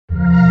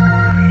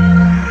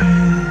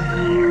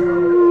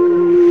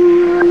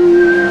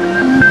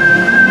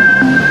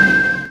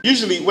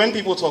when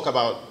people talk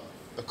about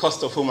the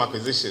cost of home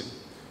acquisition,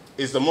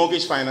 it's the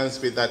mortgage finance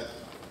bit that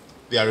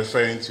they are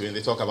referring to, and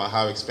they talk about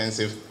how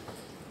expensive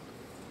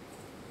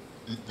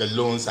the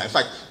loans are. In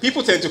fact,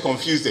 people tend to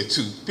confuse the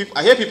two.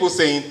 I hear people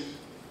saying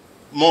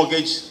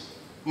mortgages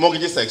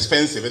are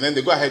expensive, and then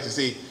they go ahead to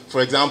say,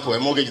 for example, a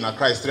mortgage in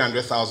Accra is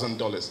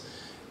 $300,000.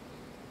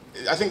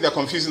 I think they're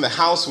confusing the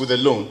house with the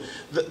loan.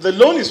 The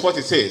loan is what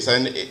it is,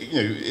 and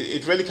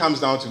it really comes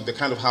down to the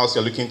kind of house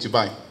you're looking to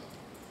buy.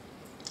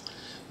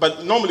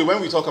 But normally,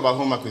 when we talk about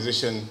home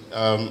acquisition,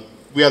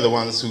 we are the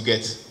ones who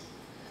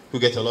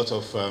get a lot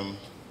of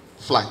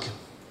flack.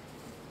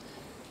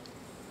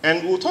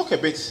 And we'll talk a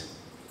bit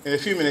in a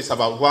few minutes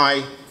about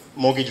why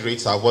mortgage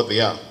rates are what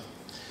they are.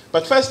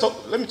 But first,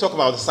 let me talk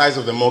about the size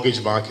of the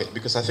mortgage market,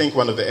 because I think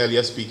one of the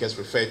earlier speakers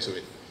referred to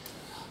it.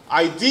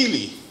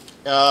 Ideally,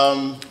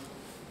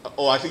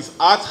 or at least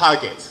our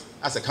target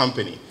as a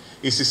company,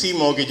 is to see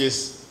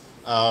mortgages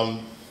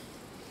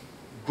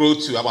grow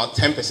to about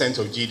 10%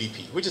 of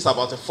GDP, which is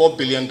about a $4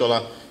 billion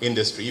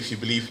industry, if you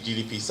believe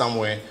GDP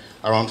somewhere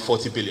around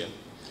 40 billion.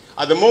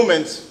 At the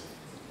moment,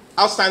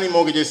 outstanding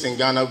mortgages in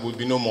Ghana would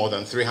be no more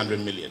than 300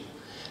 million.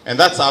 And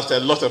that's after a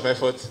lot of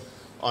effort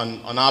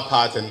on our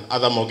part and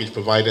other mortgage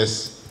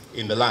providers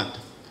in the land.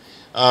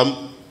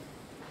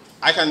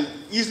 I can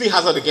easily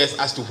hazard a guess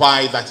as to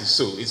why that is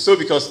so. It's so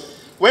because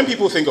when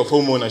people think of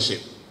home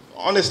ownership,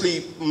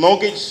 honestly,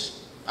 mortgage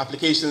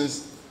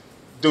applications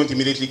don't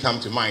immediately come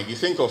to mind. You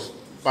think of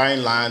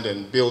buying land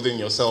and building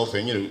yourself,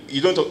 and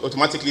you don't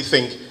automatically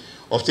think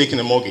of taking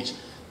a mortgage,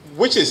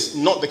 which is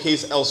not the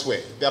case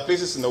elsewhere. There are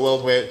places in the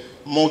world where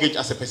mortgage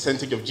as a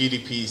percentage of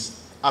GDP is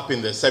up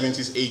in the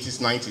 70s, 80s,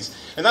 90s.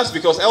 And that's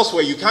because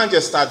elsewhere you can't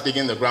just start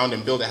digging the ground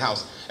and build a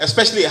house,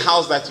 especially a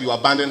house that you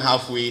abandon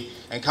halfway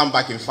and come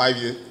back in 5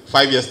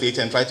 years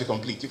later and try to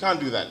complete. You can't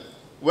do that.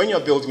 When you're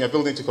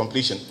building to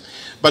completion.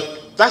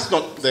 But that's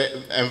not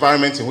the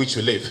environment in which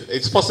we live.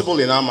 It's possible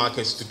in our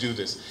markets to do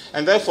this.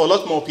 And therefore, a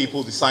lot more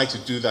people decide to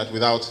do that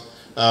without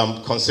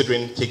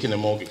considering taking a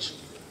mortgage.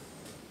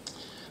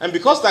 And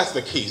because that's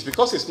the case,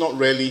 because it's not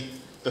really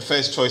the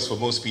first choice for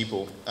most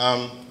people,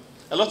 a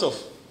lot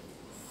of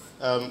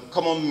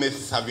common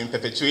myths have been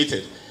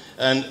perpetuated.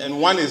 And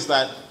one is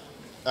that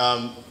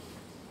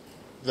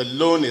the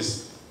loan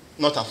is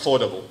not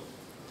affordable.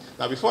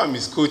 Now, before I'm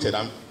misquoted,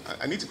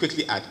 I need to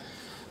quickly add,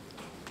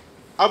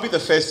 I'll be the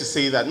first to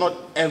say that not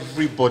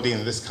everybody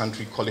in this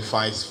country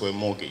qualifies for a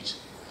mortgage.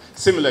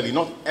 Similarly,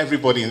 not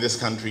everybody in this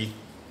country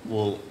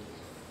will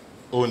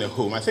own a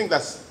home. I think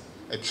that's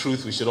a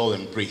truth we should all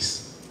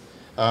embrace.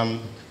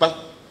 But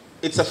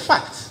it's a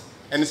fact,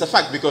 and it's a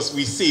fact because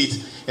we see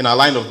it in our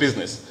line of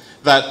business,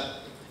 that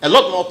a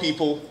lot more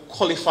people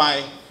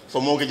qualify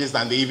for mortgages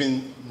than they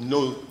even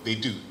know they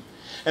do.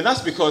 And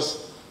that's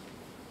because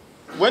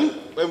when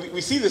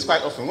we see this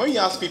quite often, when you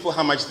ask people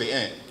how much they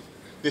earn,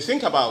 they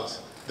think about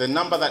the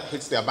number that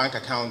hits their bank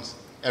account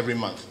every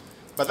month.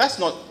 But that's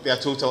not their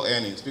total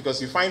earnings,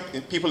 because you find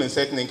people in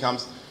certain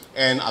incomes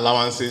earn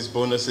allowances,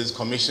 bonuses,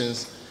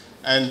 commissions,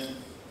 and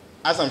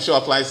as I'm sure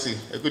applies to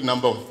a good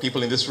number of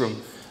people in this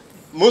room,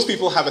 most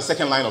people have a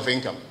second line of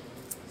income.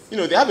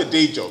 They have a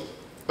day job,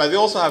 but they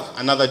also have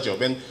another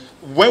job. And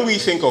when we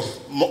think of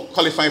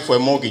qualifying for a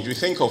mortgage, we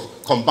think of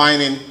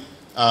combining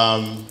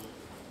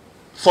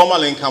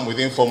formal income with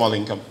informal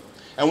income.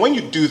 And when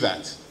you do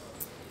that,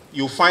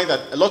 you'll find that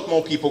a lot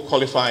more people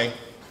qualify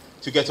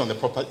to get on the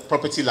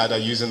property ladder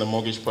using the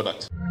mortgage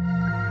product.